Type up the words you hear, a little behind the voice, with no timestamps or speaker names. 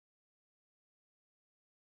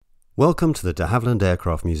Welcome to the Havilland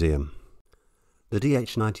Aircraft Museum. The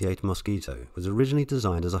DH-98 Mosquito was originally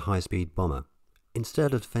designed as a high-speed bomber.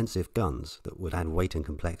 Instead of defensive guns that would add weight and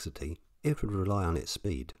complexity, it would rely on its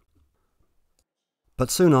speed. But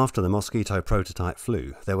soon after the Mosquito prototype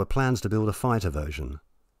flew, there were plans to build a fighter version.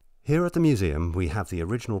 Here at the museum we have the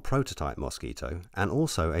original prototype Mosquito and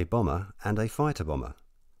also a bomber and a fighter bomber.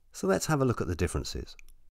 So let's have a look at the differences.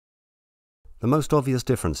 The most obvious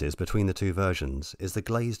differences between the two versions is the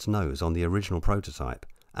glazed nose on the original prototype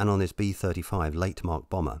and on this B-35 late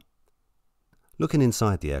Mark bomber. Looking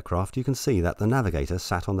inside the aircraft, you can see that the navigator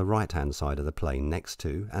sat on the right-hand side of the plane next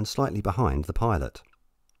to and slightly behind the pilot.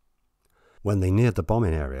 When they neared the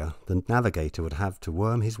bombing area, the navigator would have to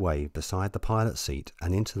worm his way beside the pilot's seat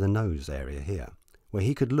and into the nose area here, where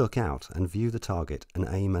he could look out and view the target and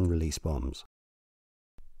aim and release bombs.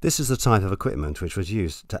 This is the type of equipment which was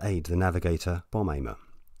used to aid the navigator bomb aimer.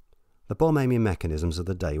 The bomb aiming mechanisms of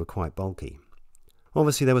the day were quite bulky.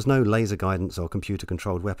 Obviously there was no laser guidance or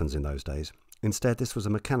computer-controlled weapons in those days. Instead, this was a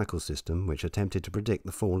mechanical system which attempted to predict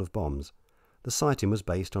the fall of bombs. The sighting was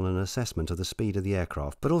based on an assessment of the speed of the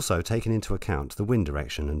aircraft, but also taking into account the wind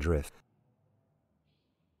direction and drift.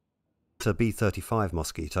 B-35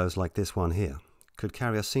 Mosquitoes like this one here could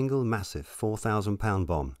carry a single massive 4,000-pound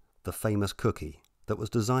bomb, the famous Cookie, that was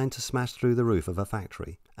designed to smash through the roof of a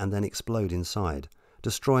factory and then explode inside,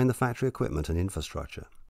 destroying the factory equipment and infrastructure.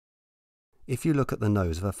 If you look at the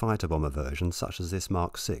nose of a fighter bomber version such as this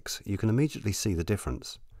Mark VI, you can immediately see the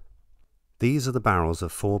difference. These are the barrels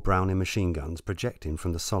of 4 Browning machine guns projecting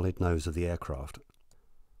from the solid nose of the aircraft.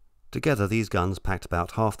 Together these guns packed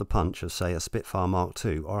about half the punch of, say, a Spitfire Mark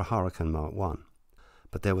II or a Hurricane Mark I.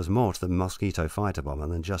 But there was more to the Mosquito fighter bomber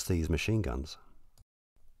than just these machine guns.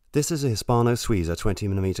 This is a Hispano-Suiza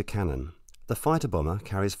 20mm cannon. The fighter bomber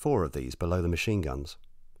carries 4 of these below the machine guns.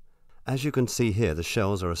 As you can see here, the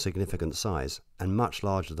shells are a significant size and much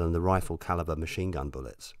larger than the rifle caliber machine gun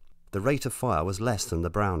bullets. The rate of fire was less than the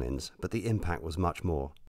Brownings, but the impact was much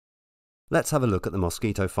more. Let's have a look at the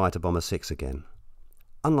Mosquito fighter bomber 6 again.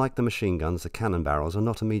 Unlike the machine guns, the cannon barrels are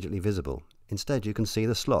not immediately visible. Instead, you can see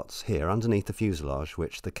the slots here underneath the fuselage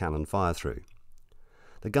which the cannon fire through.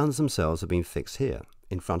 The guns themselves have been fixed here,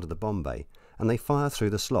 in front of the bomb bay, and they fire through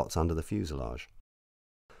the slots under the fuselage.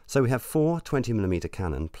 So we have 4 20mm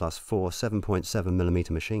cannon plus 4 7.7mm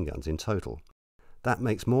machine guns in total. That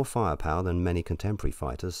makes more firepower than many contemporary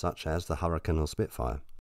fighters such as the Hurricane or Spitfire.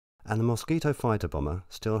 And the Mosquito fighter bomber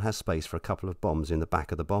still has space for a couple of bombs in the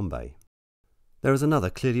back of the bomb bay. There is another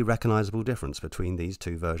clearly recognizable difference between these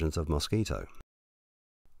two versions of Mosquito.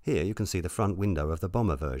 Here you can see the front window of the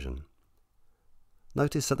bomber version.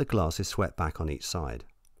 Notice that the glass is swept back on each side.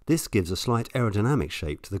 This gives a slight aerodynamic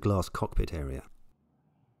shape to the glass cockpit area.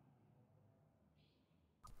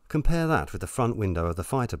 Compare that with the front window of the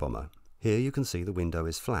fighter bomber. Here you can see the window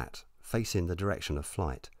is flat, facing the direction of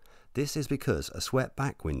flight. This is because a swept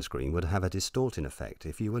back windscreen would have a distorting effect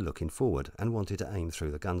if you were looking forward and wanted to aim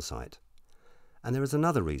through the gun sight. And there is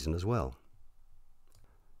another reason as well.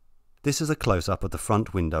 This is a close-up of the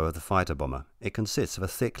front window of the fighter bomber. It consists of a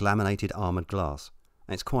thick laminated armoured glass.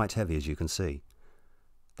 It's quite heavy, as you can see.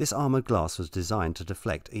 This armoured glass was designed to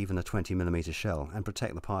deflect even a 20mm shell and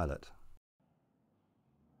protect the pilot.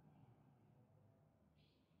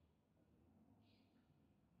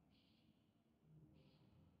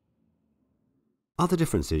 Other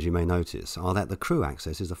differences you may notice are that the crew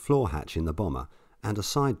access is a floor hatch in the bomber and a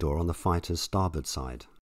side door on the fighter's starboard side.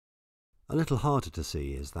 A little harder to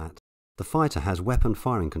see is that the fighter has weapon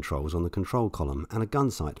firing controls on the control column and a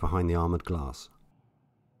gun sight behind the armoured glass.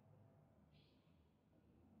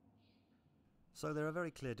 So there are very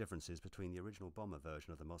clear differences between the original bomber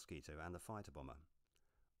version of the Mosquito and the fighter bomber.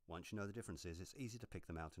 Once you know the differences, it's easy to pick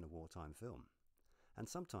them out in a wartime film. And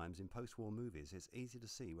sometimes in post-war movies, it's easy to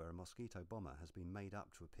see where a Mosquito bomber has been made up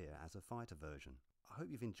to appear as a fighter version. I hope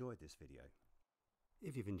you've enjoyed this video.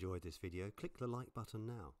 If you've enjoyed this video, click the like button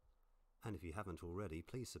now. And if you haven't already,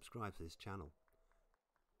 please subscribe to this channel.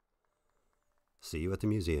 See you at the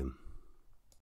museum.